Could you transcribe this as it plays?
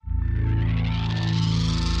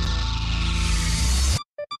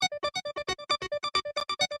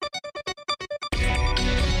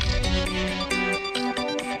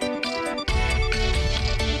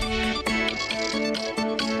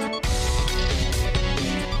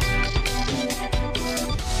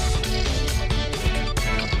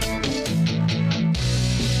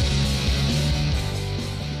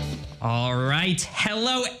right.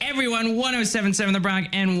 Hello, everyone. 1077 The Bronx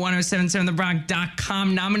and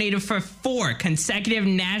 1077thebronx.com nominated for 4 consecutive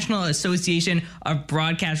National Association of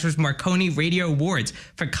Broadcasters Marconi Radio Awards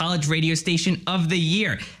for College Radio Station of the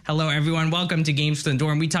Year. Hello, everyone. Welcome to Games from the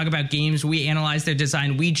Dorm. We talk about games. We analyze their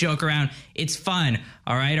design. We joke around. It's fun.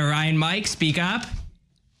 All right, Orion Mike, speak up.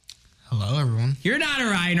 Hello, everyone. You're not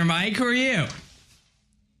Orion or Mike. Who are you?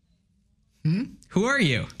 Who are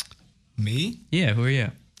you? Me? Yeah, who are you?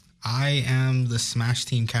 I am the Smash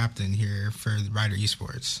team captain here for Rider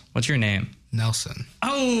Esports. What's your name? Nelson.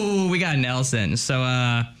 Oh, we got Nelson. So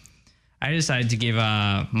I decided to give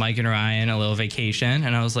Mike and Ryan a little vacation,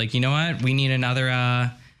 and I was like, you know what? We need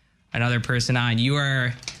another person on.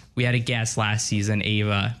 We had a guest last season,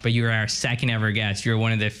 Ava, but you were our second ever guest. You're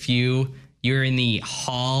one of the few. You're in the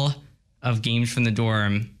Hall of Games from the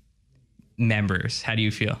Dorm members. How do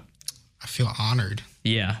you feel? I feel honored.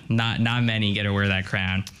 Yeah, not many get to wear that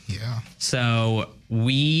crown. Yeah. So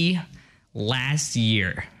last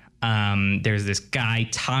year, there's this guy,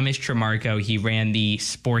 Thomas Tremarco. He ran the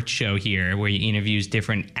sports show here where he interviews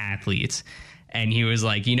different athletes. And he was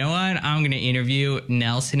like, you know what? I'm going to interview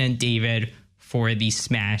Nelson and David for the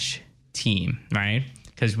Smash team, right?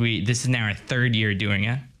 Because this is now our 3rd year doing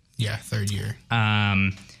it. Yeah, 3rd year.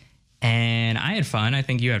 And I had fun. I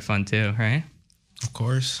think you had fun too, right? Of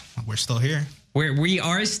course. We're still here. We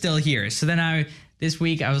are still here. So then this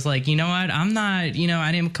week I was like, you know what? I'm not, I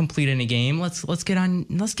didn't complete any game. Let's get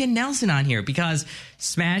Nelson on here because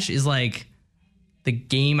Smash is like the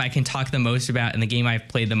game I can talk the most about and the game I've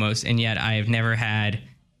played the most. And yet I have never had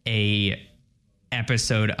a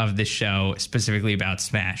episode of the show specifically about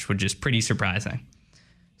Smash, which is pretty surprising.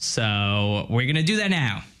 So we're going to do that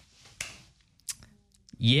now.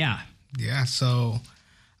 Yeah. Yeah. So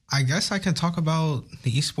I guess I can talk about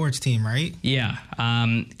the esports team, right? Yeah.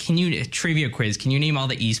 Trivia quiz. Can you name all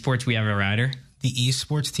the esports we have at Rider? The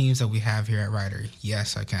esports teams that we have here at Rider.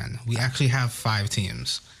 Yes, I can. We actually have 5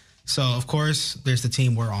 teams. So, of course, there's the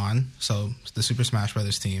team we're on. So, the Super Smash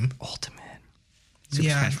Brothers team. Ultimate.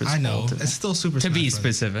 I know. Ultimate. It's still Super Smash Brothers.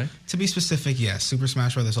 Specific. To be specific, yes. Super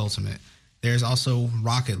Smash Brothers Ultimate. There's also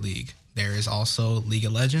Rocket League. There is also League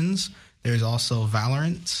of Legends. There's also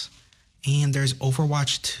Valorant. And there's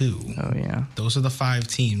Overwatch 2. Oh, yeah. Those are the 5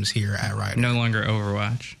 teams here at Rider. No longer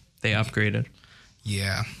Overwatch. They upgraded.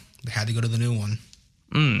 Yeah. They had to go to the new one.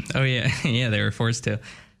 Oh, yeah. Yeah, they were forced to.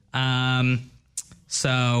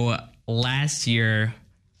 So last year,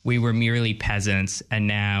 we were merely peasants, and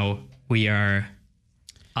now we are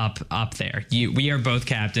up there. We are both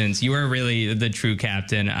captains. You are really the true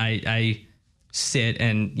captain. I sit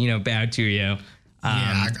and, bow to you.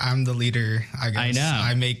 I'm the leader, I guess. I know.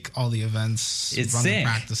 I make all the events, run the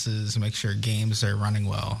practices, make sure games are running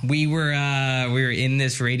well. We were in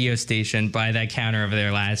this radio station by that counter over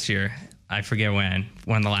there last year. I forget when,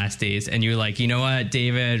 one of the last days. And you were like, you know what,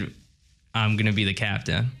 David, I'm going to be the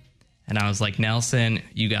captain. And I was like, Nelson,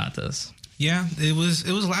 you got this. Yeah, it was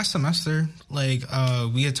last semester. Like,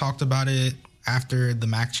 we had talked about it after the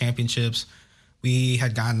MAC championships. We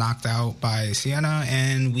had gotten knocked out by Siena,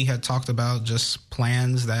 and we had talked about just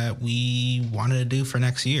plans that we wanted to do for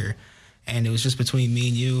next year. And it was just between me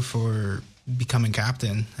and you for becoming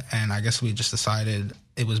captain. And I guess we just decided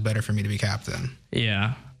it was better for me to be captain.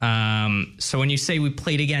 Yeah. So when you say we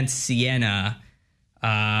played against Siena,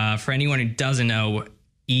 for anyone who doesn't know,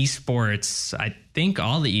 esports, I think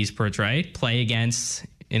all the esports, right, play against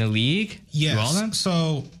in a league? Yes.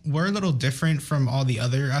 So we're a little different from all the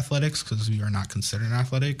other athletics because we are not considered an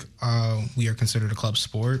athletic. We are considered a club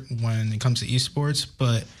sport when it comes to esports.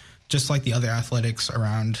 But just like the other athletics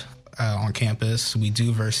around on campus, we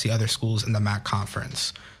do verse the other schools in the MAC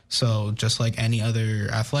conference. So just like any other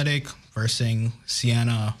athletic versing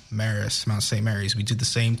Siena, Marist, Mount St. Mary's, we do the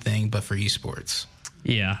same thing but for esports.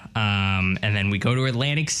 Yeah. And then we go to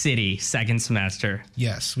Atlantic City second semester.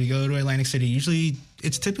 Yes, we go to Atlantic City. Usually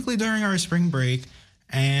it's typically during our spring break,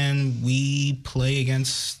 and we play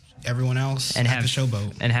against everyone else and at the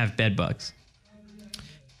showboat. And have bed bugs.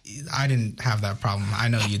 I didn't have that problem. I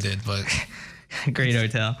know you did, but... Great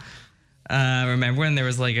hotel. Remember when there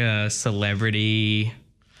was like a celebrity...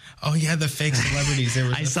 Oh, yeah, the fake celebrities. There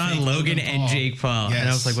was I saw Logan and Jake Paul, yes. And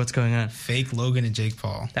I was like, what's going on? Fake Logan and Jake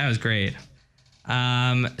Paul. That was great.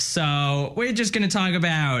 So we're just going to talk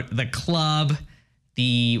about the club.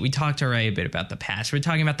 We talked already a bit about the past. We're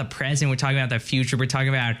talking about the present. We're talking about the future. We're talking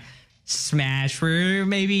about Smash. We're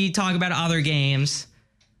maybe talk about other games.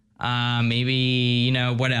 Maybe,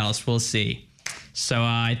 what else? We'll see. So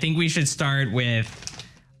I think we should start with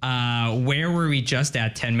where were we just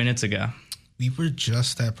at 10 minutes ago? We were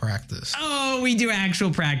just at practice. Oh, but we do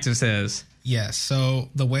actual practices. Yes. So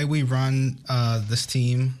the way we run this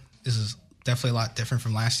team is definitely a lot different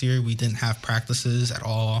from last year. We didn't have practices at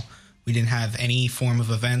all. We didn't have any form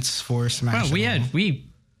of events for Smash.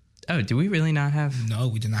 Well, do we really not have? No,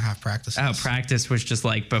 we did not have practices. Oh, practice was just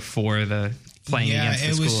like before the playing against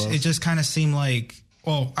the schools. It just kind of seemed like,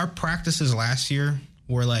 well, our practices last year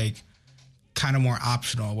were like kind of more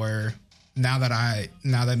optional, where now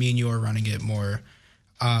that me and you are running it more,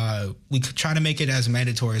 we try to make it as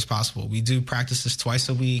mandatory as possible. We do practices twice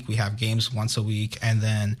a week. We have games once a week. And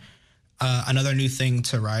then another new thing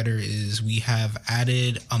to Ryder is we have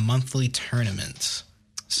added a monthly tournament.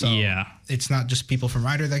 So it's not just people from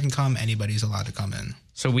Ryder that can come. Anybody's allowed to come in.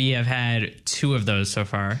 So we have had 2 of those so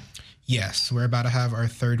far. Yes. We're about to have our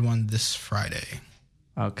 3rd one this Friday.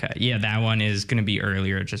 Okay. Yeah, that one is going to be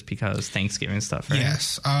earlier just because Thanksgiving stuff, right?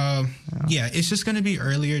 Yes. Yeah, it's just going to be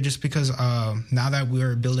earlier just because now that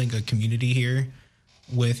we're building a community here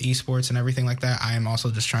with esports and everything like that, I am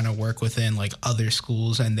also just trying to work within like other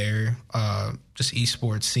schools and their just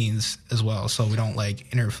esports scenes as well. So we don't like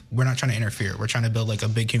we're not trying to interfere. We're trying to build like a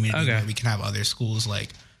big community where we can have other schools like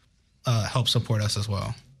help support us as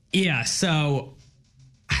well. Yeah. So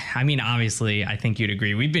I mean, obviously, I think you'd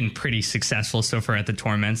agree. We've been pretty successful so far at the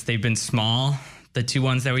tournaments. They've been small, the 2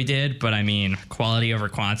 ones that we did, but I mean, quality over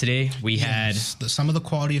quantity. We had some of the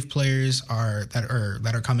quality of players that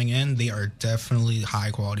are coming in. They are definitely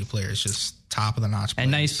high quality players, just top of the notch players.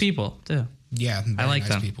 And nice people too. Yeah, I like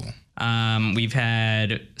nice them. People. We've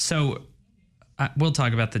had we'll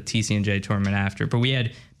talk about the TCNJ tournament after, but we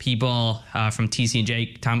had people from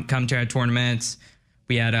TCNJ come to our tournaments.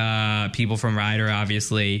 We had people from Ryder,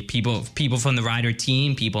 obviously, people from the Ryder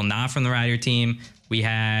team, people not from the Ryder team. We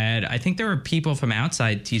had, I think there were people from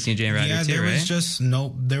outside TCNJ and Ryder too,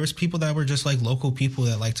 right? There was people that were just like local people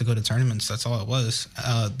that like to go to tournaments. That's all it was.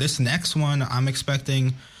 This next one, I'm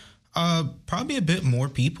expecting probably a bit more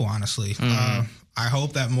people, honestly. I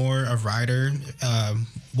hope that more of Ryder,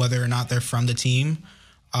 whether or not they're from the team,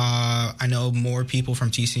 I know more people from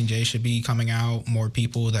TCNJ should be coming out. More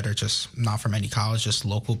people that are just not from any college, just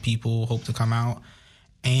local people hope to come out.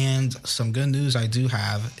 And some good news I do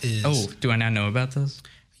have is... Oh, do I not know about this?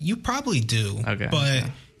 You probably do. Okay. But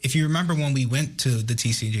if you remember when we went to the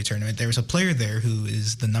TCNJ tournament, there was a player there who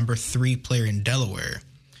is the number 3 player in Delaware.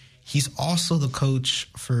 He's also the coach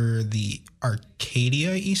for the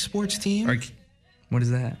Arcadia esports team. What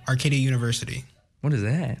is that? Arcadia University. What is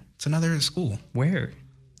that? It's another school. Where?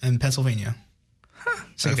 In Pennsylvania. Huh.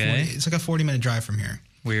 It's like a 40-minute drive from here.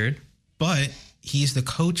 Weird. But he's the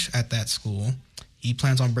coach at that school. He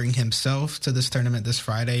plans on bringing himself to this tournament this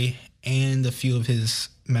Friday and a few of his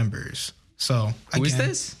members. So who is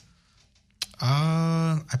this?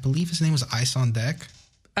 I believe his name was Ice on Deck.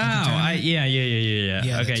 Yeah.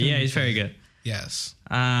 Okay, yeah, he's very good. Yes.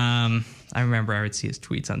 I remember I would see his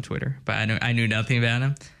tweets on Twitter, but I knew nothing about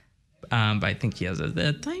him. But I think he has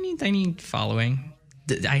a tiny following.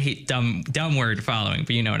 I hate dumb word following,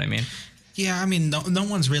 but you know what I mean. Yeah, I mean, no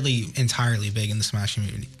one's really entirely big in the Smash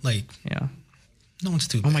community. Like, yeah, no one's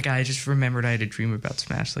too big. Oh my God, I just remembered I had a dream about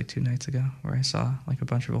Smash like 2 nights ago where I saw like a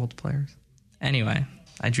bunch of old players. Anyway,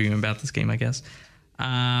 I dream about this game, I guess.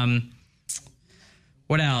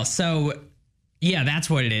 What else? So, yeah, that's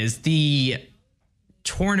what it is. The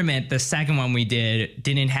tournament, the second one we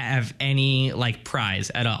didn't have any like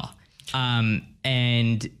prize at all.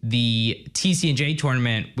 And the TCNJ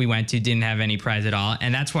tournament we went to didn't have any prize at all.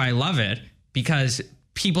 And that's why I love it, because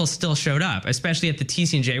people still showed up, especially at the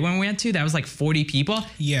TCNJ one we went to. That was like 40 people.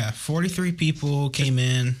 Yeah, 43 people came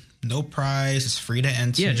in. No prize. It's free to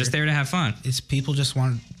enter. Yeah, just there to have fun. It's people just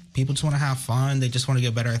want to have fun. They just want to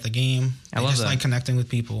get better at the game. I love that. Like connecting with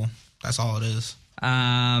people. That's all it is.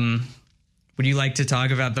 Would you like to talk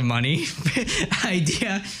about the money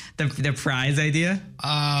idea, the prize idea?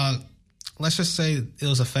 Let's just say it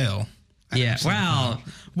was a fail. Yeah,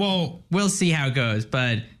 well, we'll see how it goes.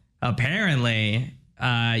 But apparently,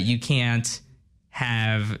 you can't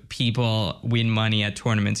have people win money at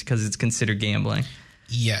tournaments because it's considered gambling.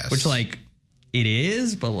 Yes. Which, like, it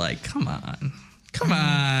is, but, like, come on.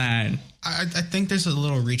 I think there's a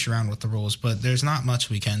little reach around with the rules, but there's not much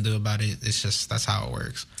we can do about it. It's just, that's how it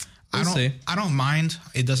works. We'll see. I don't mind.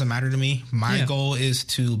 It doesn't matter to me. My goal is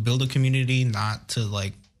to build a community, not to,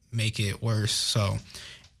 like, make it worse. So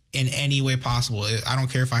in any way possible, I don't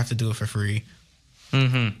care if I have to do it for free.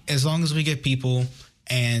 Mm-hmm. As long as we get people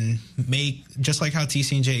and make, just like how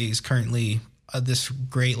TCNJ is currently this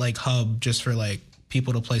great like hub just for like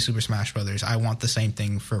people to play Super Smash Brothers, I want the same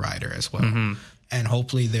thing for Ryder as well. Mm-hmm. And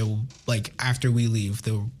hopefully there will, like, after we leave,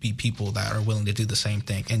 there will be people that are willing to do the same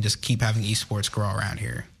thing and just keep having esports grow around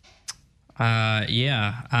here.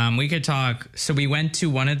 We could talk. So we went to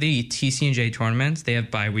one of the TCNJ tournaments. They have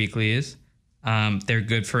bi-weeklies. They're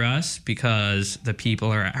good for us because the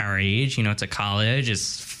people are our age. You know, it's a college.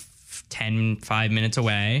 It's 5 minutes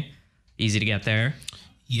away. Easy to get there.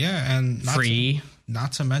 Yeah, and free.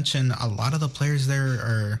 Not to mention, a lot of the players there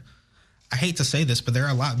are, I hate to say this, but they're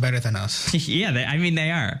a lot better than us. Yeah, they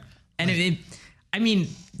are. And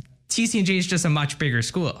TCNJ is just a much bigger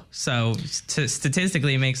school. So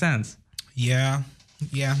statistically, it makes sense. Yeah,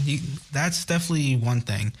 that's definitely one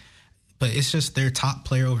thing. But it's just their top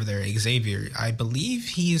player over there, Xavier. I believe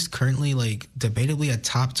he is currently, like, debatably a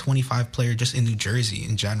top 25 player just in New Jersey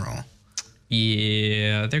in general.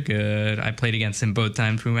 Yeah, they're good. I played against them both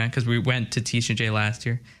times we went because we went to TCNJ last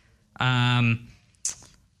year. I'm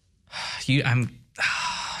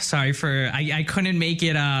sorry for I couldn't make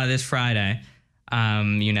it this Friday.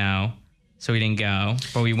 So we didn't go,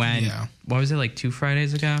 but we went. Yeah. What was it, like 2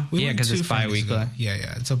 Fridays ago? Because it's bi-weekly.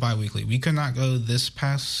 Yeah, it's a bi-weekly. We could not go this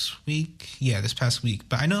past week. Yeah, this past week,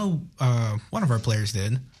 but I know one of our players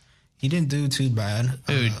did. He didn't do too bad.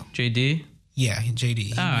 Who, JD? Yeah,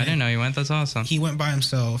 JD. I didn't know he went. That's awesome. He went by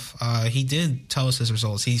himself. He did tell us his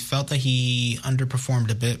results. He felt that he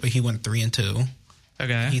underperformed a bit, but he went 3-2.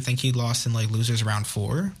 Okay. He think he lost in, like, losers round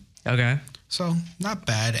 4. Okay. So not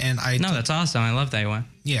bad. And that's awesome. I love that he won.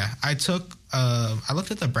 Yeah, I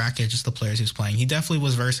looked at the bracket, just the players he was playing. He definitely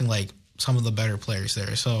was versing, like, some of the better players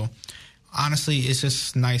there. So honestly, it's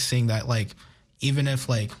just nice seeing that, like, even if,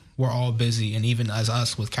 like, we're all busy, and even as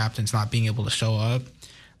us with captains not being able to show up,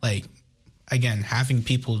 like, again, having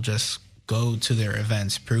people just go to their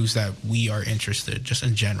events proves that we are interested just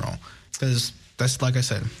in general. Because that's, like I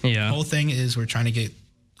said, the whole thing is we're trying to get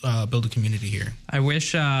build a community here. I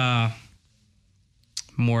wish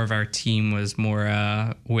more of our team was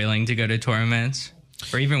more willing to go to tournaments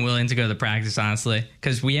or even willing to go to practice, honestly,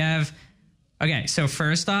 because we have. Okay, so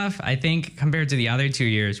first off, I think compared to the other 2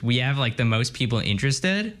 years, we have, like, the most people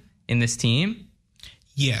interested in this team.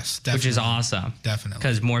 Yes, definitely. Which is awesome. Definitely.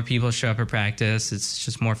 Because more people show up at practice. It's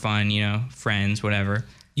just more fun, friends, whatever.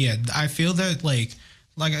 Yeah, I feel that, like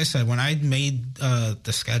I said, when I made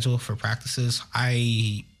the schedule for practices,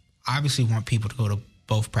 I obviously want people to go to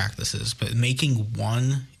both practices, but making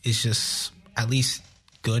one is just at least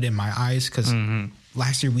good in my eyes because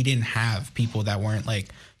last year we didn't have people that weren't, like,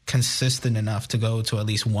 consistent enough to go to at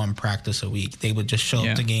least one practice a week. They would just show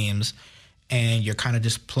up to games, and you're kind of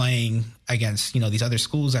just playing against, these other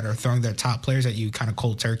schools that are throwing their top players at you kind of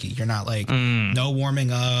cold turkey. You're not, like, no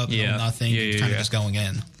warming up, no nothing. You're kind of just going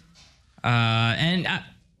in. And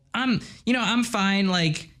I'm fine,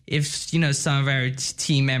 like, if, some of our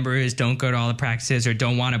team members don't go to all the practices or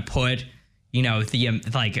don't want to put,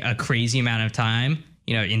 a crazy amount of time,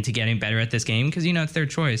 into getting better at this game because, it's their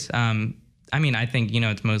choice. I think,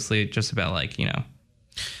 it's mostly just about, like,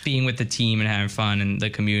 being with the team and having fun in the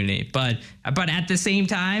community. But at the same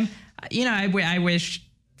time, I wish,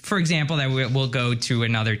 for example, that we'll go to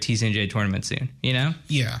another TCNJ tournament soon,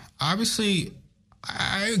 Yeah, obviously,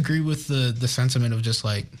 I agree with the sentiment of just,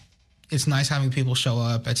 like, it's nice having people show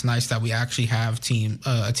up. It's nice that we actually have a team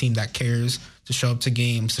that cares to show up to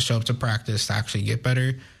games, to show up to practice, to actually get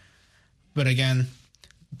better. But again,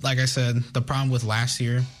 like I said, the problem with last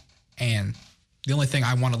year, and the only thing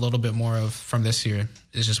I want a little bit more of from this year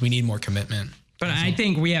is just we need more commitment. But I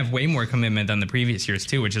think we have way more commitment than the previous years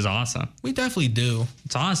too, which is awesome. We definitely do.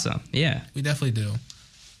 It's awesome. Yeah. We definitely do.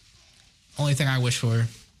 Only thing I wish for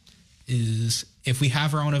is if we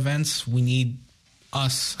have our own events, we need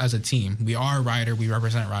us as a team. We are Ryder. We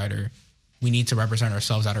represent Ryder. We need to represent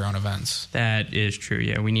ourselves at our own events. That is true.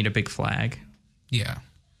 Yeah. We need a big flag. Yeah.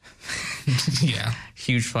 Yeah.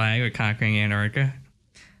 Huge flag with conquering Antarctica.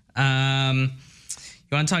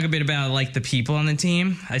 You want to talk a bit about, like, the people on the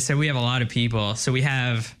team? I said we have a lot of people. So we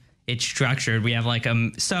have it structured. We have, like,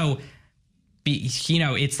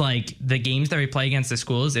 it's like the games that we play against the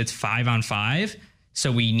schools, it's 5-on-5.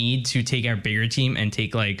 So we need to take our bigger team and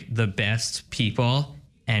take, like, the best people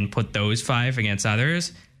and put those 5 against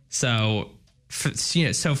others. So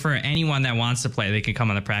for anyone that wants to play, they can come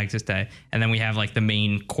on the practice day. And then we have, like, the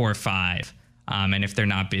main core 5. And if they're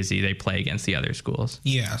not busy, they play against the other schools.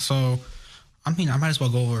 Yeah. So, I might as well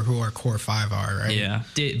go over who our core 5 are, right? Yeah.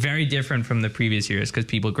 Very different from the previous years because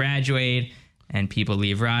people graduate and people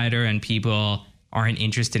leave Ryder and people aren't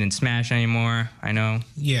interested in Smash anymore. I know.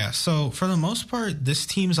 Yeah. So, for the most part, this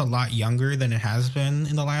team's a lot younger than it has been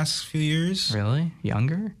in the last few years. Really?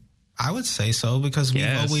 Younger? I would say so because we've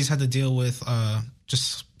always had to deal with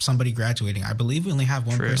just somebody graduating. I believe we only have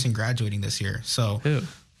one person graduating this year. So, who?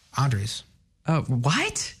 Andres. Oh,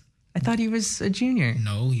 what? I thought he was a junior.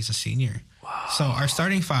 No, he's a senior. What? So our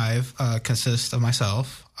starting five consists of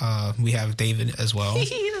myself. We have David as well.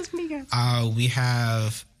 That's me, guys. We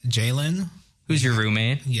have Jalen. Who's your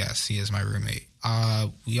roommate? Yes, he is my roommate.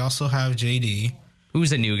 We also have JD.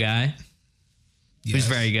 Who's a new guy? Yes. Who's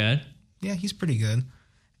very good. Yeah, he's pretty good.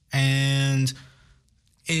 And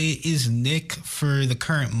it is Nick for the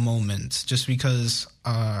current moment, just because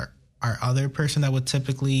our other person that would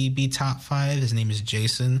typically be top five, his name is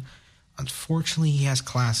Jason. Unfortunately, he has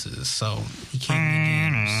classes, so he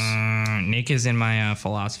can't make games. Nick is in my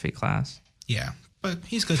philosophy class. Yeah, but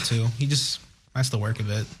he's good too. He just has to work a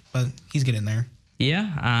bit, but he's getting there. Yeah,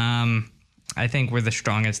 I think we're the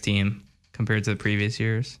strongest team compared to the previous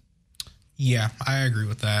years. Yeah, I agree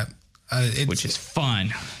with that. Which is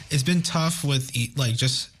fun. It's been tough with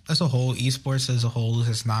just as a whole, esports as a whole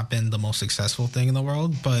has not been the most successful thing in the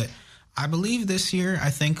world, but I believe this year, I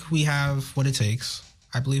think we have what it takes.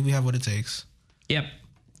 Yep.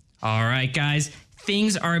 All right, guys.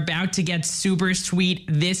 Things are about to get super sweet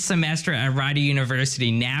this semester at Rider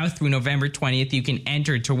University. Now through November 20th, you can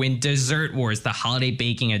enter to win Dessert Wars, the Holiday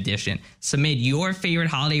Baking Edition. Submit your favorite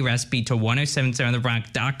holiday recipe to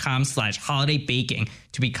 1077thebronx.com/holidaybaking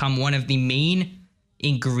to become one of the main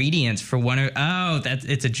ingredients for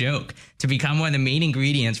it's a joke. To become one of the main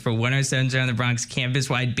ingredients for 1077 The Bronx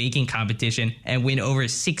campus-wide baking competition and win over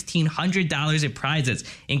 $1,600 in prizes,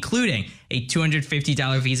 including a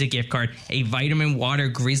 $250 Visa gift card, a vitamin water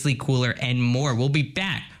grizzly cooler, and more. We'll be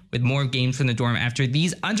back with more games from the dorm after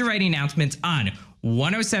these underwriting announcements on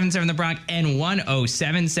 1077 The Bronx and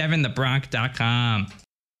 1077thebronx.com.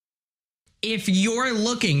 If you're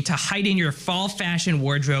looking to heighten your fall fashion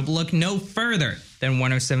wardrobe, look no further than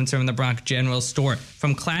 1077 The Bronx General Store.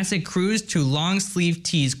 From classic crews to long sleeve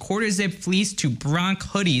tees, quarter zip fleece to Bronx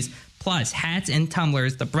hoodies, plus hats and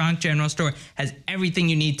tumblers, the Bronx General Store has everything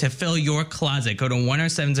you need to fill your closet. Go to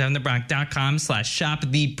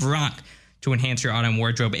 1077thebronx.com/shop-the-Bronx to enhance your autumn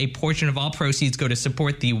wardrobe. A portion of all proceeds go to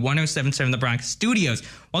support the 1077 The Bronx studios.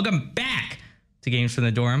 Welcome back to Games from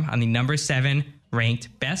the Dorm on the number 7 ranked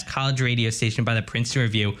best college radio station by the Princeton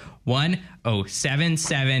Review,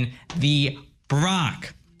 1077 The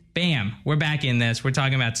Bronx. Bam, we're back in this. We're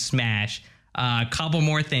talking about Smash. A couple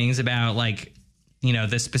more things about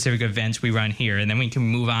the specific events we run here, and then we can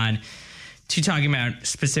move on to talking about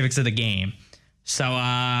specifics of the game. So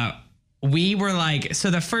we were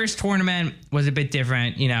the first tournament was a bit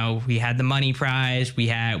different. We had the money prize.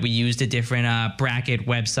 We used a different bracket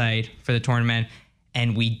website for the tournament,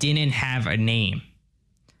 and we didn't have a name.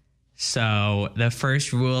 So the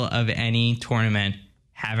first rule of any tournament,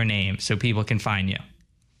 have a name so people can find you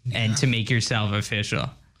and to make yourself official.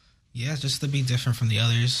 Yeah, just to be different from the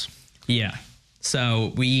others. Yeah.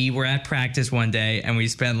 So we were at practice one day and we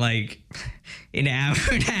spent an hour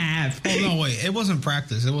and a half. Oh, no, wait. It wasn't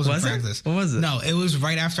practice. It wasn't practice. What was it? No, it was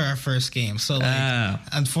right after our first game. So,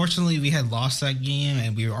 unfortunately, we had lost that game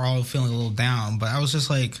and we were all feeling a little down. But I was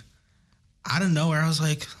just out of nowhere, I was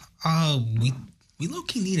like, we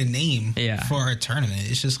low-key need a name for our tournament.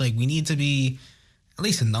 It's just we need to be at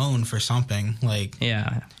least known for something.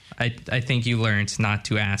 Yeah. I think you learned not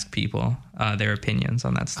to ask people their opinions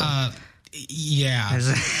on that stuff. Yeah.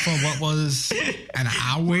 For what was an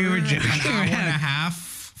hour? We were joking. An hour and a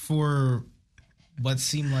half for what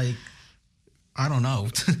seemed like, I don't know.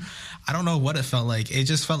 I don't know what it felt like. It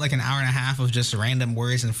just felt like an hour and a half of just random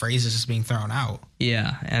words and phrases just being thrown out.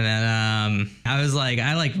 Yeah. And then I was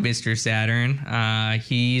I like Mr. Saturn.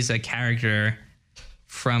 He's a character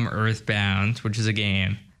from Earthbound, which is a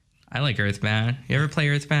game. I like Earthbound. You ever play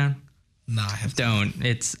Earthbound? No, I have Don't.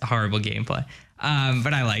 It's horrible gameplay.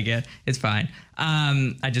 But I like it. It's fine.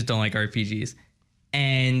 I just don't like RPGs.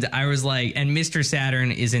 And I was and Mr.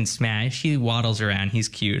 Saturn is in Smash. He waddles around. He's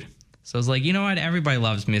cute. So I was you know what? Everybody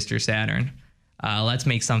loves Mr. Saturn. Let's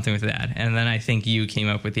make something with that. And then I think you came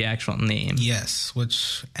up with the actual name. Yes,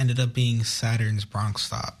 which ended up being Saturn's Bronx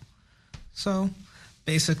Stop. So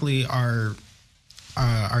basically our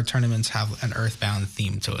tournaments have an Earthbound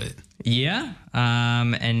theme to it. Yeah.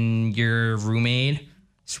 And your roommate,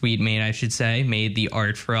 sweet mate, I should say, made the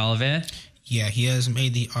art for all of it. Yeah, he has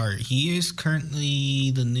made the art. He is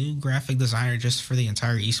currently the new graphic designer just for the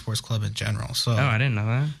entire esports club in general. So, I didn't know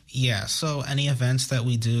that. Yeah, so any events that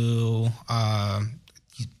we do, I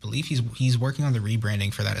believe he's working on the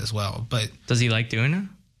rebranding for that as well. But does he like doing it?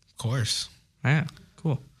 Of course. Yeah,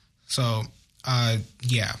 cool. So,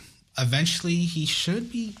 yeah, eventually he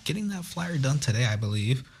should be getting that flyer done today, I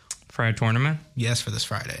believe. For our tournament? Yes, for this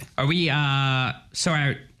Friday. Are we?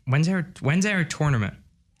 When's our tournament?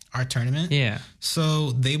 Our tournament? Yeah.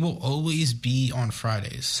 So they will always be on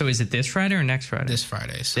Fridays. So is it this Friday or next Friday? This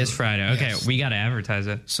Friday. So, this Friday. Okay, yes. we got to advertise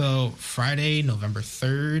it. So Friday, November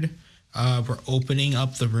 3rd, we're opening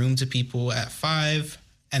up the room to people at 5,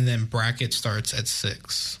 and then bracket starts at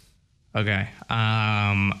 6. Okay.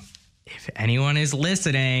 If anyone is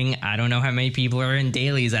listening, I don't know how many people are in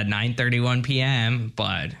dailies at 9:31 p.m.,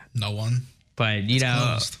 but no one. But it's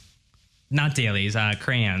closed. Not dailies,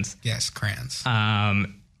 crayons. Yes, crayons.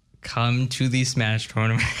 Come to the Smash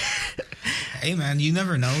tournament. Hey man, you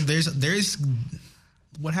never know. There's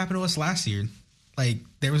what happened to us last year. Like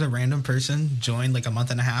there was a random person joined like a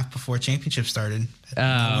month and a half before championship started.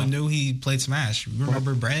 No one knew he played Smash.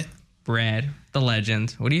 Remember Brett? Brett, the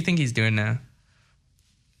legend. What do you think he's doing now?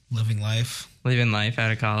 Living life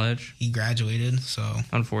out of college. He graduated, so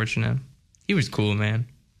unfortunate. He was cool, man.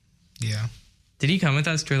 Yeah. Did he come with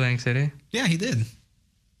us to Atlantic City? Yeah, he did.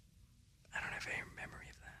 I don't have any memory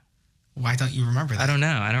of that. Why don't you remember that? I don't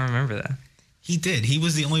know. I don't remember that. He did. He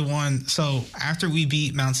was the only one. So after we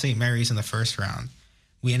beat Mount St. Mary's in the first round,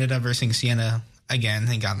 we ended up versing Siena again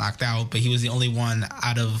and got knocked out. But he was the only one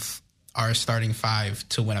out of our starting 5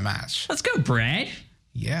 to win a match. Let's go, Brad.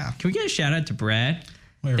 Yeah. Can we get a shout out to Brad?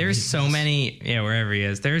 There's so many. Yeah, wherever he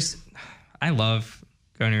is. I love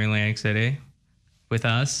going to Atlantic City with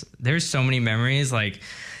us. There's so many memories, like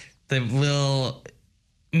the little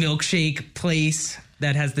milkshake place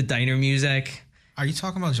that has the diner music. Are you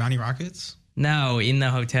talking about Johnny Rockets? No, in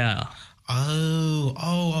the hotel.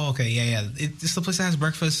 Oh, okay. Yeah. It's the place that has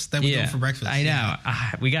breakfast that we go for breakfast. I know.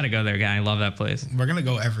 Yeah. We got to go there, guy. I love that place. We're going to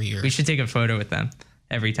go every year. We should take a photo with them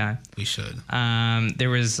every time. We should. There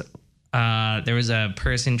was a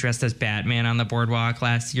person dressed as Batman on the boardwalk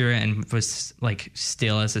last year and was like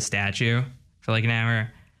still as a statue for like an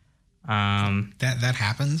hour. That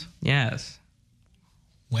happened? Yes.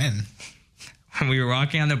 When? When we were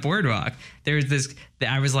walking on the boardwalk, there was this.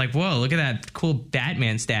 I was like, "Whoa, look at that cool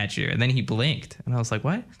Batman statue!" And then he blinked, and I was like,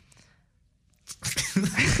 "What?"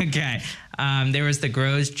 Okay. There was the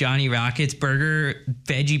gross Johnny Rockets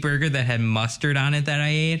veggie burger that had mustard on it that I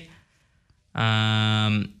ate.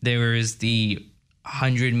 There was the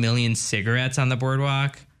 100 million cigarettes on the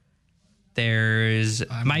boardwalk. There's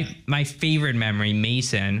my favorite memory,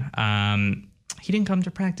 Mason. He didn't come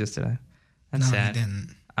to practice today. That's sad. He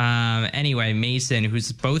didn't. Anyway, Mason,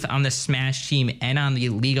 who's both on the Smash team and on the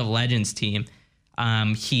League of Legends team,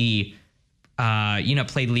 he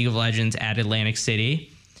played League of Legends at Atlantic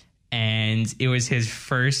City, and it was his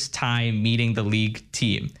first time meeting the League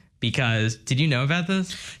team. Because, did you know about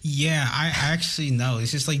this? Yeah, I actually know.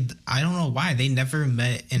 It's just like, I don't know why. They never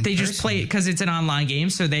met in person. They just play, because it's an online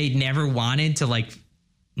game, so they never wanted to, like,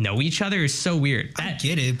 know each other. It's so weird. I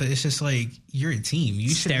get it, but it's just like, you're a team. You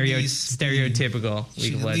should stereotypical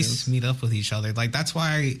League of Legends. At least meet up with each other. Like, that's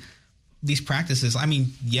why these practices, I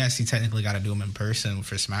mean, yes, you technically got to do them in person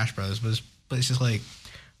for Smash Bros., but it's just like,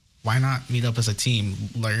 why not meet up as a team?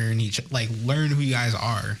 Learn who you guys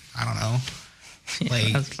are. I don't know. Like,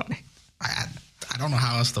 yeah, that's funny. I don't know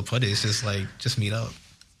how else to put it. It's just like, just meet up.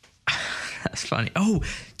 That's funny. Oh,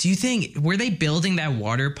 do you think, were they building that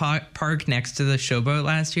water park next to the Showboat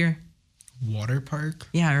last year? Water park?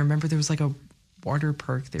 Yeah, I remember there was like a water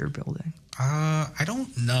park they were building. I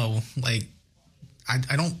don't know. Like,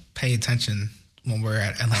 I don't pay attention when we're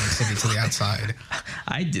at Atlantic City to the outside.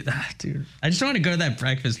 I do that, dude. I just want to go to that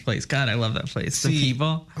breakfast place. God, I love that place. See, the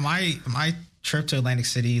people. My trip to Atlantic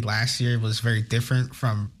City last year was very different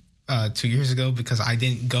from 2 years ago because I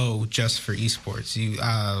didn't go just for esports.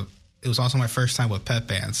 It was also my first time with Pep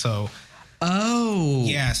Band. So,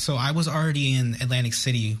 yeah. So I was already in Atlantic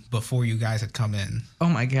City before you guys had come in. Oh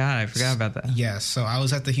my God, I forgot about that. Yes. So I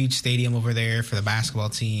was at the huge stadium over there for the basketball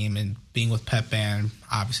team and being with Pep Band,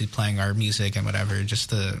 obviously playing our music and whatever,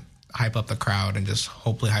 just to hype up the crowd and just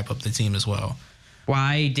hopefully hype up the team as well.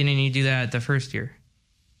 Why didn't you do that the first year?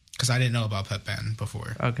 Because I didn't know about Pep Band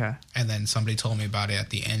before. Okay. And then somebody told me about it at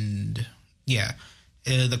the end. Yeah.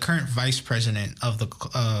 The current vice president of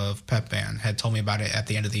Pep Band had told me about it at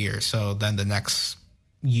the end of the year. So then the next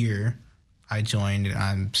year I joined and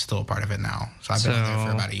I'm still a part of it now. So I've been there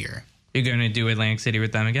for about a year. You're going to do Atlantic City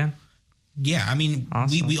with them again? Yeah. I mean,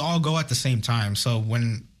 awesome. we all go at the same time. So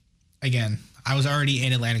when, again, I was already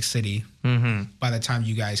in Atlantic City by the time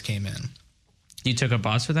you guys came in. You took a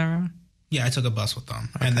bus with everyone? Yeah, I took a bus with them.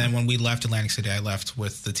 Okay. And then when we left Atlantic City, I left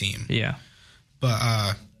with the team. Yeah.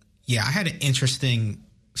 But, yeah, I had an interesting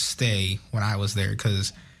stay when I was there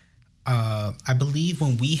because I believe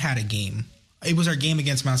when we had a game, it was our game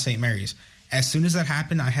against Mount St. Mary's. As soon as that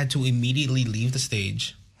happened, I had to immediately leave the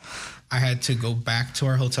stage. I had to go back to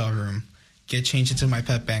our hotel room, get changed into my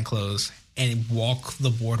Pep Band clothes, and walk the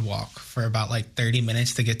boardwalk for about like 30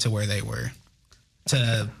 minutes to get to where they were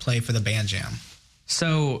to play for the band jam.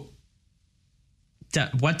 So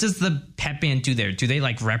what does the pep band do there? Do they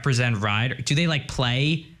like represent Ride? Do they like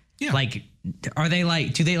play? Yeah. Like,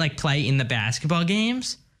 do they like play in the basketball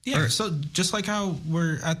games? Yeah. So just like how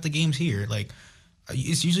we're at the games here, like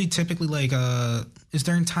it's usually typically like, is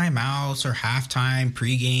during timeouts or halftime,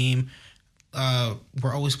 pregame.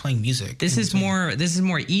 We're always playing music. This is more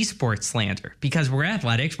esports slander because we're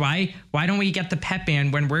athletics. Why don't we get the pep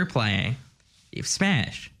band when we're playing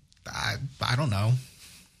Smash? I don't know.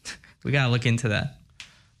 We gotta look into that.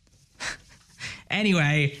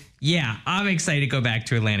 Anyway, yeah, I'm excited to go back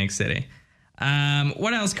to Atlantic City.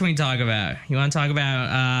 What else can we talk about? You want to talk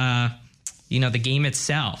about the game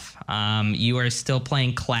itself? You are still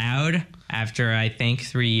playing Cloud after I think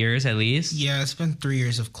 3 years at least. Yeah, it's been 3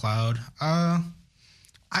 years of Cloud. I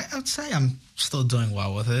would say I'm still doing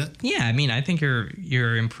well with it. Yeah, I mean, I think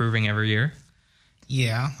you're improving every year.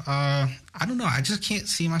 Yeah, I don't know. I just can't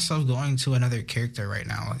see myself going to another character right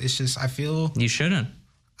now. It's just I feel you shouldn't.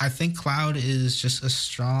 I think Cloud is just a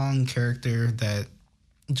strong character that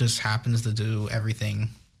just happens to do everything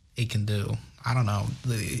it can do. I don't know.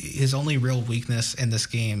 His only real weakness in this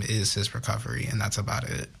game is his recovery, and that's about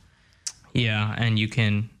it. Yeah, and you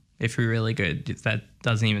can, if you're really good, that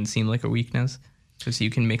doesn't even seem like a weakness because you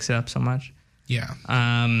can mix it up so much. Yeah.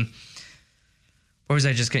 What was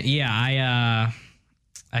I just going to... Yeah,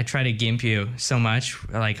 I try to gimp you so much,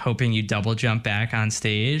 like hoping you double jump back on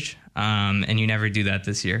stage, and you never do that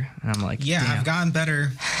this year. And I'm like, yeah, damn. I've gotten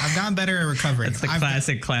better at recovering. That's the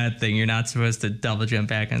classic Cloud thing. You're not supposed to double jump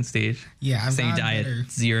back on stage. Yeah, I've gotten die better. At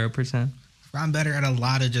 0%. I've gotten better at a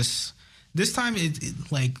lot of just... This time, it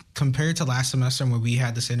like compared to last semester where we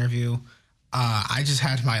had this interview, I just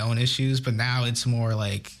had my own issues, but now it's more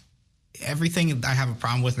like everything I have a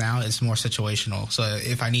problem with now is more situational. So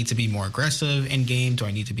if I need to be more aggressive in game, do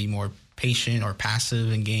I need to be more patient or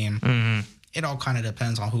passive in game? Mm-hmm. It all kind of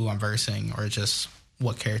depends on who I'm versing or just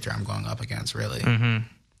what character I'm going up against, really.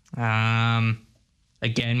 Mm-hmm.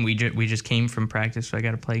 Again, we just came from practice, so I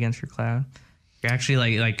got to play against your Cloud. You're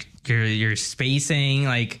actually like you're spacing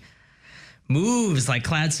like moves like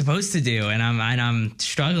Cloud's supposed to do, and I'm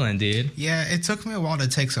struggling, dude. Yeah, it took me a while to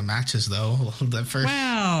take some matches though. The first.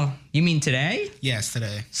 Wow, you mean today? Yes,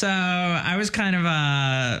 today. So I was kind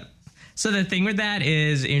of So the thing with that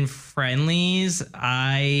is in friendlies,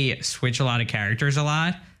 I switch a lot of characters a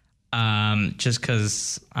lot, just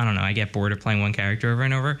because I don't know, I get bored of playing one character over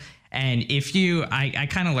and over. And if I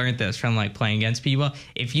kind of learned this from like playing against people.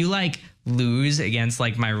 If you like lose against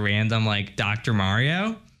like my random like Dr.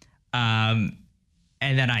 Mario. And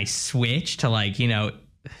then I switch to like,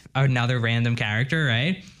 another random character,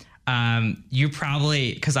 right? You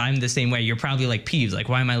probably, because I'm the same way, you're probably like peeves. Like,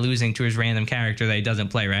 why am I losing to his random character that he doesn't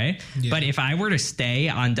play, right? Yeah. But if I were to stay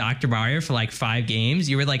on Dr. Mario for like 5 games,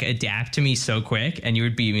 you would like adapt to me so quick and you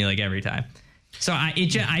would beat me like every time. So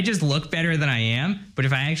I just look better than I am. But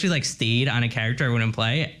if I actually like stayed on a character I wouldn't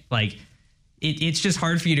play, like it's just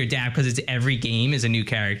hard for you to adapt because every game is a new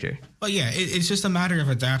character. But yeah, it's just a matter of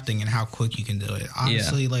adapting and how quick you can do it.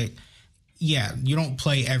 Honestly, you don't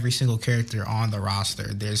play every single character on the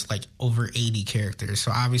roster. There's like over 80 characters.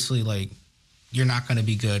 So obviously, like, you're not going to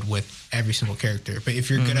be good with every single character. But if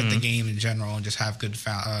you're good at the game in general and just have good,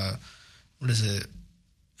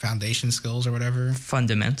 foundation skills or whatever?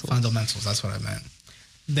 Fundamentals, that's what I meant.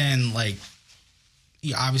 Then, like,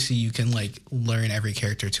 obviously you can, like, learn every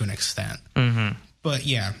character to an extent. Mm-hmm. But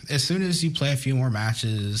yeah, as soon as you play a few more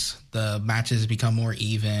matches, the matches become more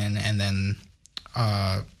even, and then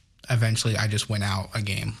eventually I just went out a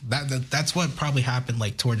game. That's what probably happened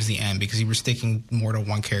like towards the end because you were sticking more to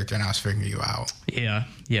one character and I was figuring you out. Yeah,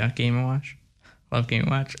 Game & Watch. Love Game &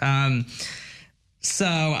 Watch. So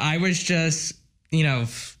I was just,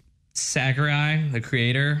 Sakurai, the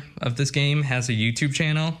creator of this game, has a YouTube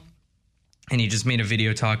channel, and he just made a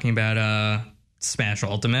video talking about Smash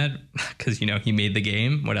Ultimate because he made the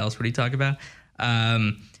game. What else would he talk about?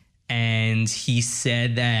 And he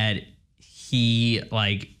said that he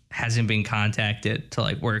hasn't been contacted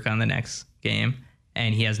to work on the next game,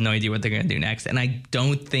 and he has no idea what they're going to do next. And I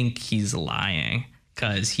don't think he's lying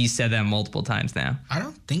because he said that multiple times now. I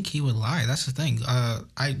don't think he would lie. That's the thing.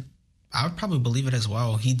 I would probably believe it as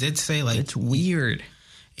well. He did say it's weird.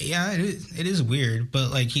 Yeah, it is weird,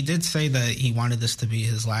 but he did say that he wanted this to be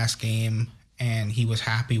his last game. And he was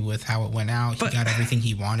happy with how it went out. He got everything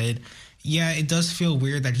he wanted. Yeah, it does feel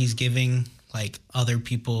weird that he's giving other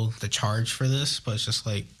people the charge for this, but it's just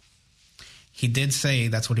he did say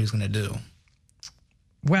that's what he was going to do.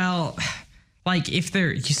 Well, if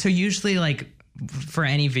they're so usually for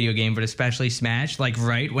any video game, but especially Smash, like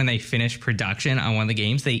right when they finish production on one of the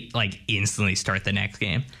games, they like instantly start the next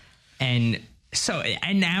game. And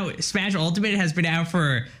now Smash Ultimate has been out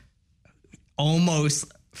for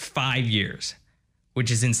almost 5 years, which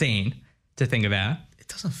is insane to think about. It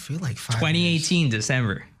doesn't feel like 5 2018 years.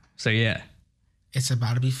 December. So yeah. It's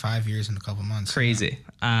about to be 5 years in a couple months. Crazy.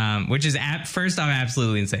 Which is first off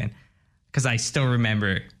absolutely insane, because I still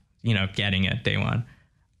remember, getting it day one.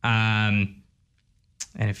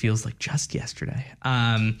 And it feels like just yesterday.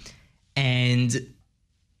 And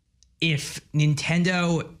if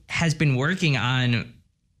Nintendo has been working on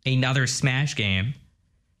another Smash game,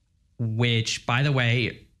 which, by the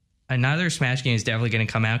way, another Smash game is definitely going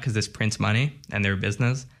to come out because this prints money and their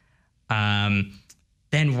business,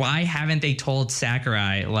 then why haven't they told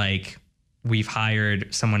Sakurai, like, we've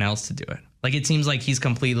hired someone else to do it? Like, it seems like he's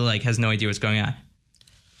completely, like, has no idea what's going on.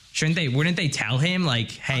 Wouldn't they tell him,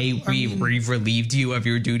 like, hey, we've relieved you of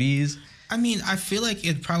your duties? I mean, I feel like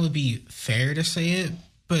it'd probably be fair to say it,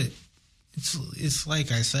 but it's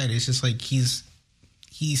like I said, it's just like he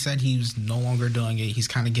said he was no longer doing it. He's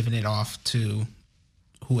kind of giving it off to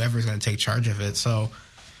whoever's going to take charge of it. So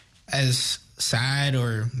as sad,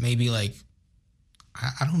 or maybe like,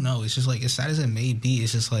 I don't know. It's just like, as sad as it may be,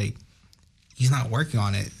 it's just like, he's not working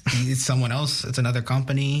on it. It's someone else. It's another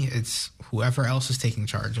company. It's whoever else is taking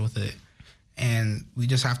charge with it. And we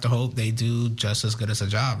just have to hope they do just as good as a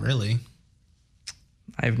job, really.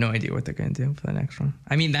 I have no idea what they're going to do for the next one.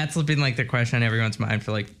 I mean, that's been like the question on everyone's mind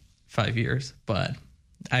for like 5 years, but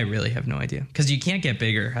I really have no idea, because you can't get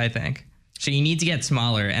bigger, I think. So you need to get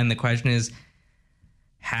smaller. And the question is,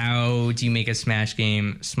 how do you make a Smash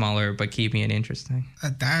game smaller but keeping it interesting?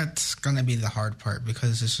 That's going to be the hard part,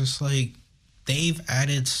 because it's just like, they've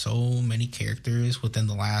added so many characters within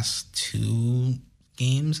the last 2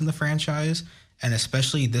 games in the franchise. And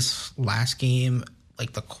especially this last game,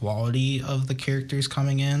 like the quality of the characters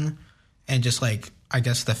coming in, and just like, I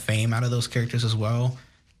guess the fame out of those characters as well.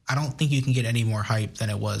 I don't think you can get any more hype than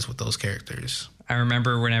it was with those characters. I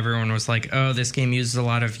remember when everyone was like, oh, this game uses a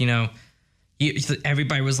lot of,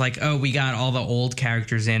 everybody was like, oh, we got all the old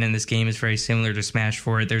characters in, and this game is very similar to Smash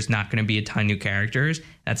 4. There's not going to be a ton of new characters.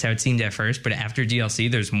 That's how it seemed at first. But after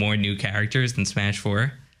DLC, there's more new characters than Smash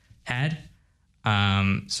 4 had.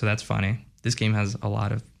 So that's funny. This game has a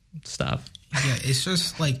lot of stuff. Yeah, it's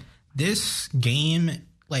just like, this game,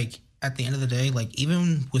 like, at the end of the day, like,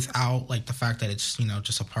 even without like the fact that it's,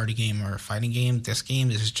 just a party game or a fighting game, this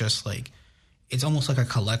game is just like, it's almost like a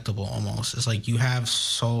collectible almost. It's like, you have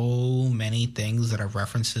so many things that are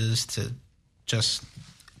references to just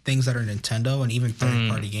things that are Nintendo, and even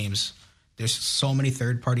third-party games. There's so many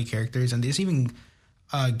third-party characters, and there's even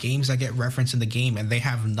games that get referenced in the game, and they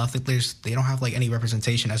have nothing. They don't have like any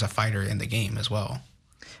representation as a fighter in the game as well.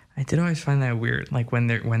 I did always find that weird, like when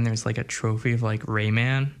there's like a trophy of like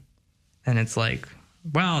Rayman, and it's like,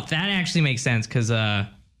 well, that actually makes sense because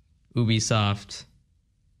Ubisoft.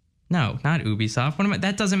 No, not Ubisoft.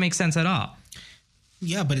 That doesn't make sense at all.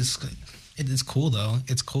 Yeah, but it's cool though.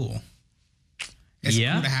 It's cool. It's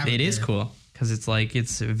yeah, cool to have it is cool because it's like,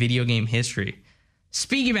 it's video game history.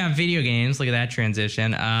 Speaking about video games, look at that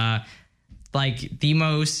transition. Like the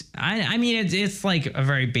most, I mean, it's like a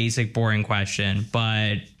very basic, boring question,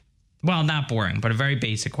 but, well, not boring, but a very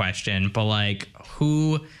basic question. But like,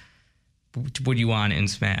 who would you want in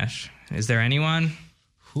Smash? Is there anyone?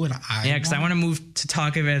 Who would I? Yeah, because I want to move to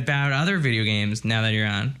talk a bit about other video games now that you're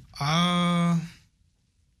on.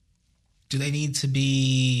 Do they need to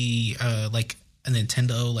be like a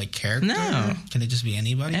Nintendo like character? No. Can it just be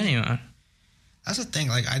anybody? Anyone. That's the thing.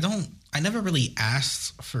 Like, I never really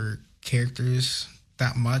asked for characters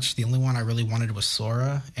that much. The only one I really wanted was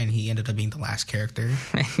Sora, and he ended up being the last character.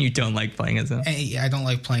 You don't like playing as him? And I don't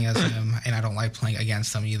like playing as him, and I don't like playing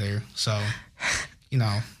against him either. So,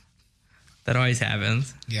 That always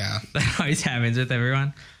happens. Yeah. That always happens with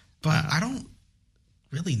everyone. But I don't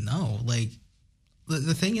really know. Like,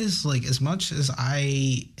 the thing is, like, as much as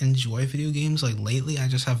I enjoy video games, like, lately I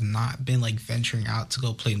just have not been, like, venturing out to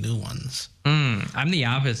go play new ones. I'm the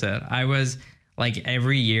opposite. I was, like,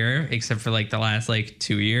 every year, except for, like, the last, like,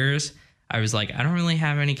 2 years, I was like, I don't really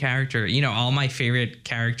have any character. All my favorite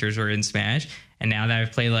characters were in Smash. And now that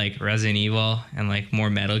I've played, like, Resident Evil and, like, more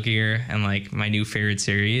Metal Gear and, like, my new favorite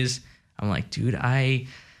series, I'm like, dude,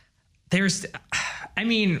 there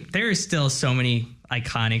are still so many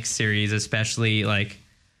iconic series, especially like,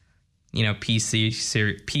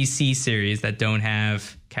 PC series that don't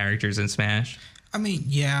have characters in Smash. I mean,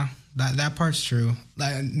 yeah, that part's true.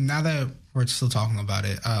 Now that we're still talking about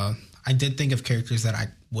it, I did think of characters that I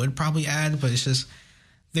would probably add, but it's just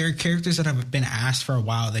there are characters that have been asked for a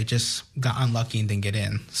while. They just got unlucky and didn't get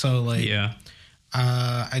in. So like, Yeah.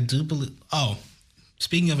 I do believe. Oh,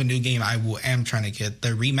 speaking of a new game, am trying to get the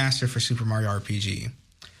remaster for Super Mario RPG.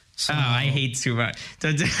 So, I hate Super.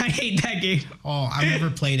 I hate that game. Oh, I've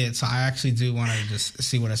never played it, so I actually do want to just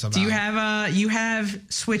see what it's about. Do you have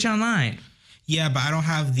Switch Online? Yeah, but I don't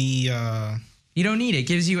have the. You don't need it. It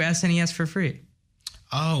gives you SNES for free.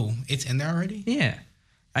 Oh, it's in there already? Yeah.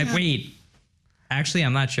 Wait. Actually,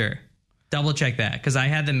 I'm not sure. Double check that because I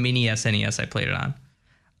had the mini SNES I played it on.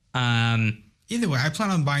 Either way, I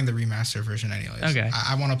plan on buying the remaster version anyways. Okay.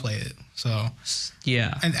 I want to play it. So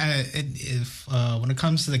yeah. And if when it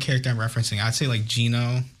comes to the character I'm referencing, I'd say like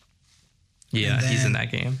Gino. Yeah, then, he's in that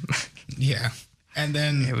game. Yeah. And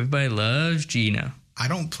then everybody loves Gino. I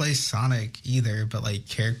don't play Sonic either, but like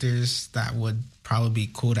characters that would probably be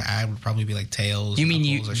cool to add would probably be like Tails. You mean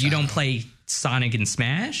you don't play Sonic and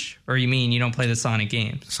Smash? Or you mean you don't play the Sonic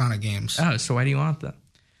games? Sonic games. Oh, so why do you want them?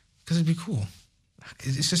 Because it'd be cool.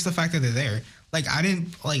 It's just the fact that they're there. Like I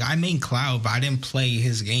main Cloud, but I didn't play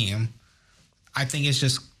his game. I think it's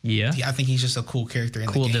just I think he's just a cool character in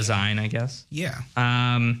the game. Cool design, I guess. Yeah.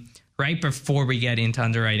 Right before we get into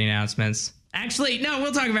underwriting announcements. Actually, no,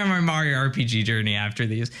 we'll talk about my Mario RPG journey after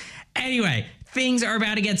these. Anyway, things are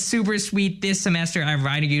about to get super sweet this semester at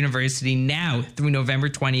Rider University. Now through November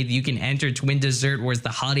 20th, you can enter to win Dessert Wars, the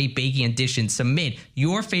Holiday Baking Edition. Submit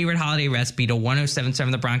your favorite holiday recipe to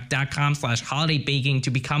 1077thebronx.com/holiday baking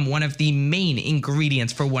to become one of the main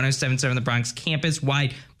ingredients for 1077 The Bronx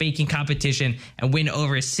campus-wide baking competition and win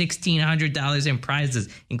over $1,600 in prizes,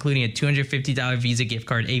 including a $250 Visa gift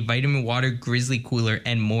card, a vitamin water Grizzly cooler,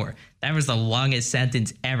 and more. That was the longest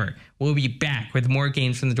sentence ever. We'll be back with more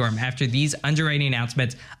games from the dorm after these underwriting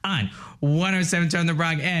announcements on 1077 The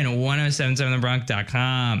Bronx and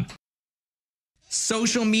 1077thebronx.com.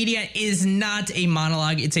 Social media is not a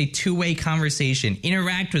monologue. It's a two-way conversation.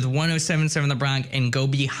 Interact with 1077 The Bronx and go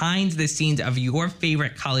behind the scenes of your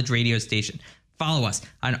favorite college radio station. Follow us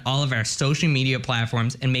on all of our social media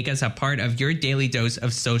platforms and make us a part of your daily dose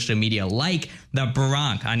of social media, like The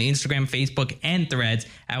Bronx on Instagram, Facebook, and Threads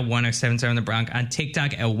at 1077 The Bronx, on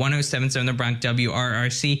TikTok at 1077 The Bronx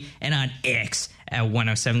WRRC, and on X at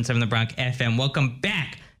 1077 The Bronx FM. Welcome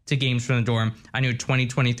back to Games from the Dorm, on your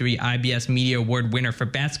 2023 IBS Media Award winner for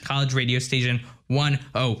Best College Radio Station,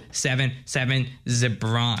 1077 The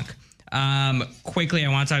Bronx. Quickly, I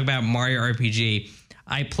want to talk about Mario RPG.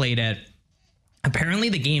 I played it. Apparently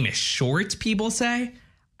the game is short, people say.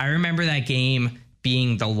 I remember that game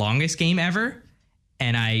being the longest game ever,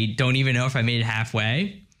 and I don't even know if I made it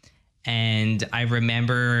halfway. And I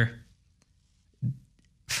remember,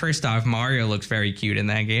 first off, Mario looks very cute in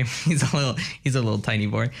that game. He's a little tiny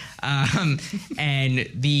boy. And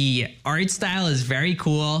the art style is very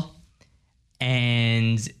cool.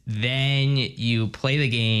 And then you play the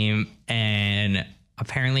game, and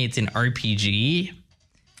apparently it's an RPG.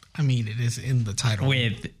 I mean, it is in the title.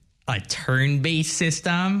 With a turn-based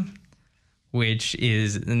system, which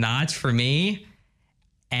is not for me.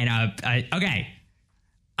 And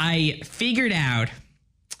I figured out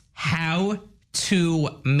how to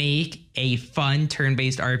make a fun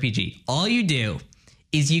turn-based RPG. All you do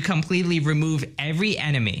is you completely remove every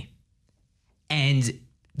enemy. And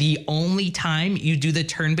the only time you do the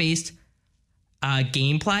turn-based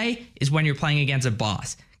gameplay is when you're playing against a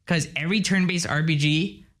boss. Because every turn-based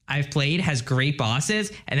RPG I've played has great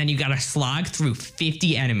bosses, and then you gotta slog through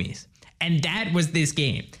 50 enemies. And that was this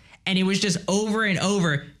game. And it was just over and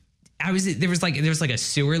over. There was like a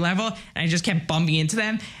sewer level, and I just kept bumping into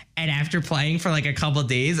them. And after playing for like a couple of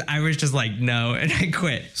days, I was just like, no, and I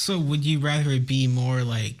quit. So would you rather it be more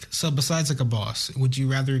like, so besides like a boss, would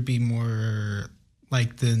you rather it be more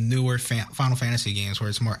like the newer Final Fantasy games where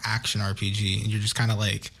it's more action RPG and you're just kind of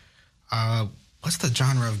like, what's the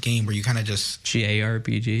genre of game where you kind of just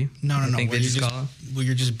JRPG? No. I think where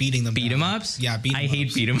you're just beating them. Beat 'em ups? Yeah, I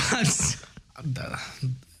hate beat 'em ups.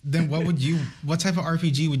 Then what type of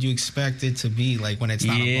RPG would you expect it to be like when it's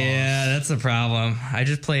not a boss? Yeah, that's the problem. I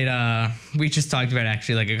just played, we just talked about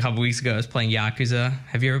actually like a couple weeks ago, I was playing Yakuza.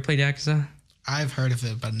 Have you ever played Yakuza? I've heard of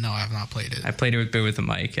it, but no, I have not played it. I played it with a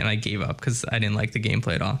mic, and I gave up because I didn't like the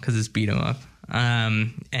gameplay at all because it's beat 'em up.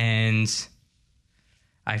 And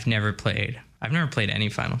I've never played any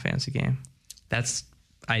Final Fantasy game. That's,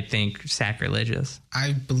 I think, sacrilegious.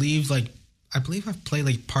 I believe I've played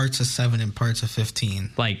like parts of 7 and parts of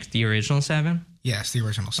 15. Like the original 7? Yes, the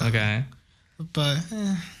original 7. Okay. But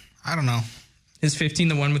I don't know. Is 15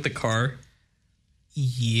 the one with the car?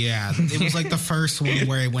 Yeah, it was like the first one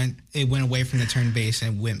where it went away from the turn base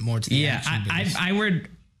and went more to the action base. I would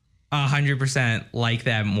 100% like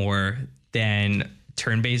that more than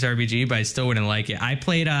turn-based RPG, but I still wouldn't like it. I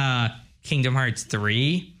played Kingdom Hearts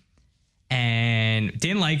 3 and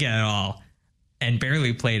didn't like it at all and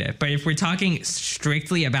barely played it. But if we're talking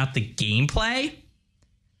strictly about the gameplay,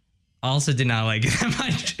 also did not like it that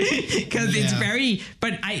much because it's very,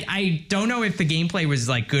 but I don't know if the gameplay was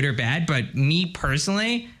like good or bad, but me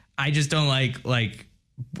personally, I just don't like,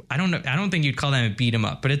 I don't know. I don't think you'd call that a beat 'em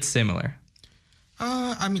up, but it's similar.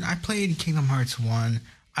 I mean, I played Kingdom Hearts 1.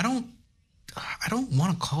 I don't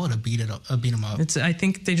want to call it a beat 'em up. I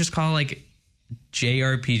think they just call it like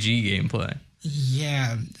JRPG gameplay.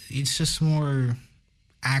 Yeah, it's just more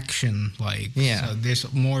action like. Yeah. So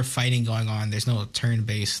there's more fighting going on. There's no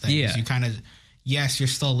turn-based things. Yeah. You kind of, yes, you're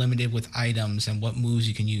still limited with items and what moves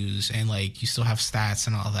you can use, and like you still have stats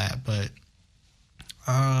and all that, but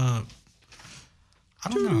I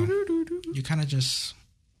don't know. You're kind of just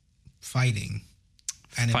fighting.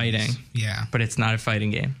 Enemies. Fighting. Yeah. But it's not a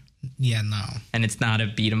fighting game. Yeah, no. And it's not a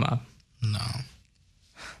beat 'em up. No.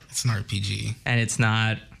 It's an RPG. And it's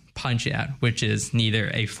not Punch Out, which is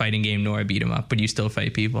neither a fighting game nor a beat 'em up, but you still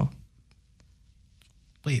fight people.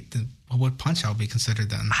 Wait, what would Punch Out be considered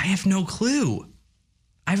then? I have no clue.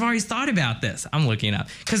 I've always thought about this. I'm looking up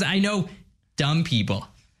because I know dumb people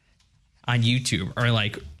on YouTube are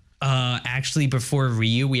like, actually before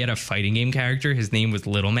Ryu, we had a fighting game character. His name was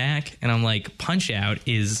Little Mac. And I'm like, Punch Out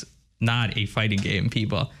is not a fighting game,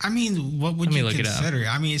 people. I mean, what would you consider?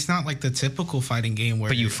 I mean, it's not like the typical fighting game where...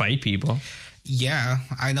 But you fight people. Yeah,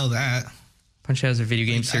 I know that. Punch Out is a video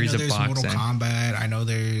game series of boxing. I know there's Mortal Kombat. I know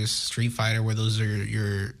there's Street Fighter, where those are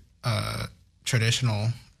your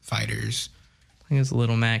traditional fighters. I think it's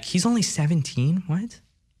Little Mac. He's only 17? What?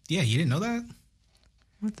 Yeah, you didn't know that?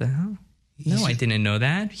 What the hell? No, I didn't know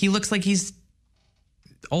that. He looks like he's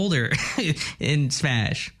older in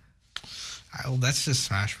Smash. Well, that's just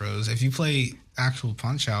Smash Bros. If you play actual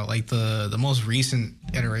Punch Out, like the most recent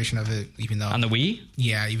iteration of it, even though... On the Wii?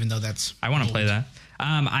 Yeah, even though that's... I want to play that.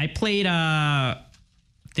 I played...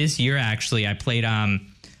 this year, actually, I played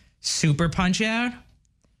Super Punch Out.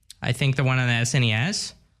 I think the one on the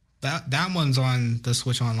SNES. That one's on the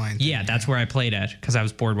Switch Online thing, yeah, that's where I played it because I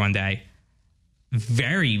was bored one day.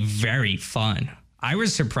 Very, very fun. I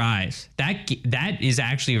was surprised. That is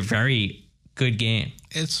actually a very good game.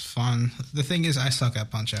 It's fun. The thing is, I suck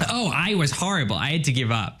at Punch Out. Oh, I was horrible. I had to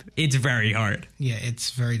give up. It's very hard. Yeah,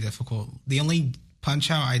 it's very difficult. The only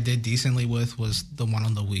Punch Out I did decently with was the one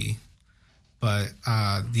on the Wii. But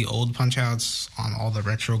the old Punch Outs on all the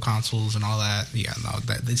retro consoles and all that, yeah, no,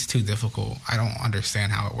 it's too difficult. I don't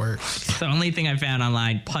understand how it works. The only thing I found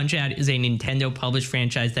online, Punch Out is a Nintendo-published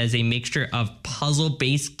franchise that is a mixture of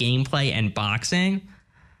puzzle-based gameplay and boxing.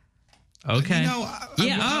 Okay.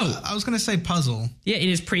 I was going to say puzzle. Yeah, it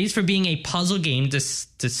is praised for being a puzzle game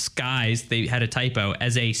disguised, they had a typo,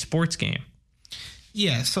 as a sports game.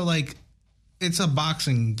 Yeah, so like... It's a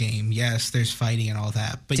boxing game. Yes, there's fighting and all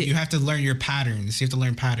that, but you have to learn your patterns. You have to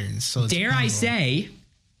learn patterns. So dare I say,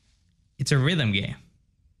 it's a rhythm game.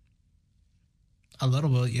 A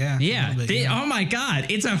little bit, yeah. Yeah. Oh my God,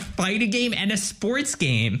 it's a fighting game and a sports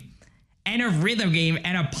game, and a rhythm game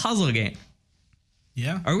and a puzzle game.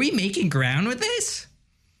 Yeah. Are we making ground with this?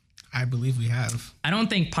 I believe we have. I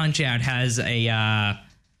don't think Punch Out has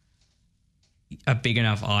a big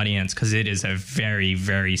enough audience because it is a very,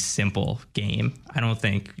 very simple game. I don't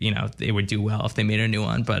think, it would do well if they made a new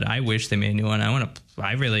one, but I wish they made a new one.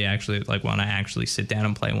 I really actually want to actually sit down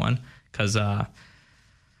and play one because I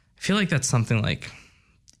feel like that's something like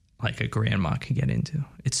a grandma could get into.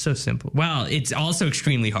 It's so simple. Well, it's also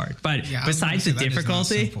extremely hard, but besides the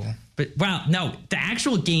difficulty, no, the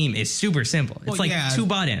actual game is super simple. It's 2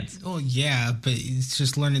 buttons. Oh yeah, but it's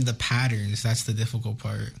just learning the patterns. That's the difficult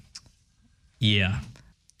part. Yeah.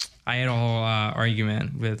 I had a whole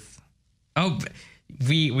argument with... Oh,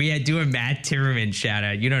 we had do a Matt Timmerman shout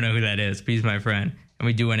out. You don't know who that is, but he's my friend. And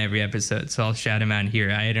we do one every episode, so I'll shout him out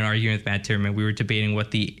here. I had an argument with Matt Timmerman. We were debating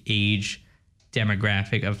what the age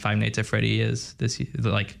demographic of Five Nights at Freddy is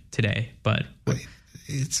today. But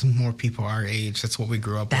it's more people our age. That's what we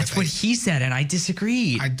grew up with. That's what he said, and I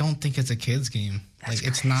disagreed. I don't think it's a kid's game.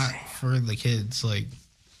 It's not for the kids.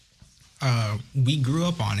 We grew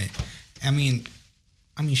up on it. I mean,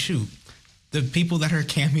 shoot. The people that are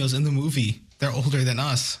cameos in the movie, they're older than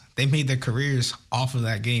us. They made their careers off of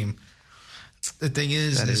that game. The thing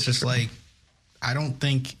is, it's just true. I don't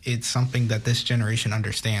think it's something that this generation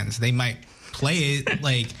understands. They might play it,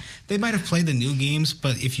 they might have played the new games,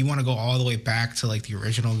 but if you want to go all the way back to, the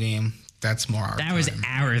original game, that's more our time. Was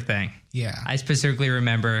our thing. Yeah. I specifically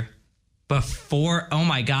remember before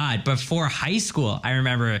high school, I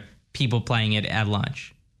remember people playing it at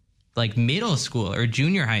lunch. like middle school or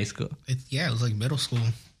junior high school. It was like middle school.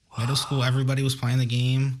 Middle school, everybody was playing the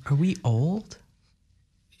game. Are we old?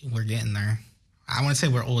 We're getting there. I want to say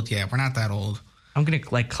we're old. Yeah, we're not that old. I'm gonna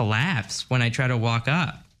like collapse when I try to walk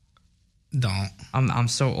up. Don't. I'm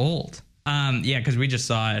so old. Yeah, because we just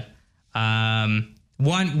saw it.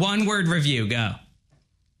 One word review. Go.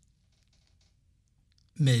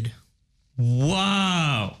 Mid.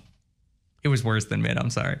 Whoa. It was worse than mid. I'm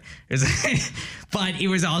sorry. But it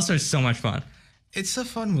was also so much fun. It's a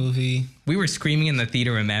fun movie. We were screaming in the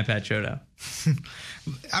theater when Matt Pat showed up.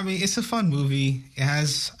 I mean, it's a fun movie. It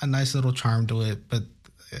has a nice little charm to it, but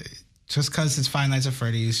just because it's Five Nights at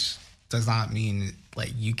Freddy's does not mean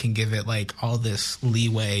like you can give it like all this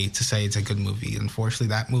leeway to say it's a good movie. Unfortunately,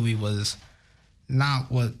 that movie was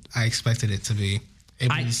not what I expected it to be. It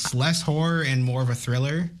was less horror and more of a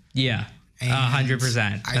thriller. Yeah,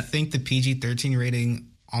 100%. I think the PG-13 rating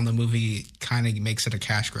on the movie kind of makes it a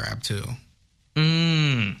cash grab too.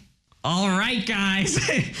 All right, guys.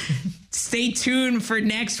 Stay tuned for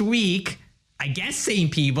next week. I guess same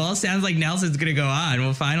people. Sounds like Nelson's going to go on.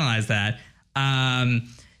 We'll finalize that.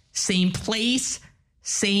 Same place,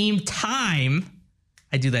 same time.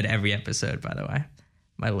 I do that every episode, by the way.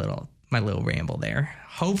 My little ramble there.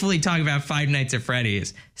 Hopefully talking about Five Nights at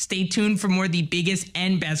Freddy's. Stay tuned for more of the biggest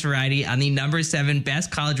and best variety on the number 7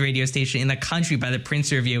 best college radio station in the country by the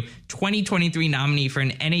Prince Review, 2023 nominee for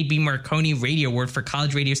an NAB Marconi Radio Award for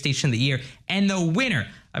College Radio Station of the Year, and the winner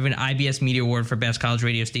of an IBS Media Award for Best College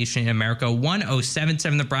Radio Station in America,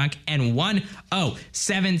 1077 The Bronx and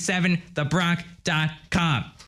 1077thebronx.com.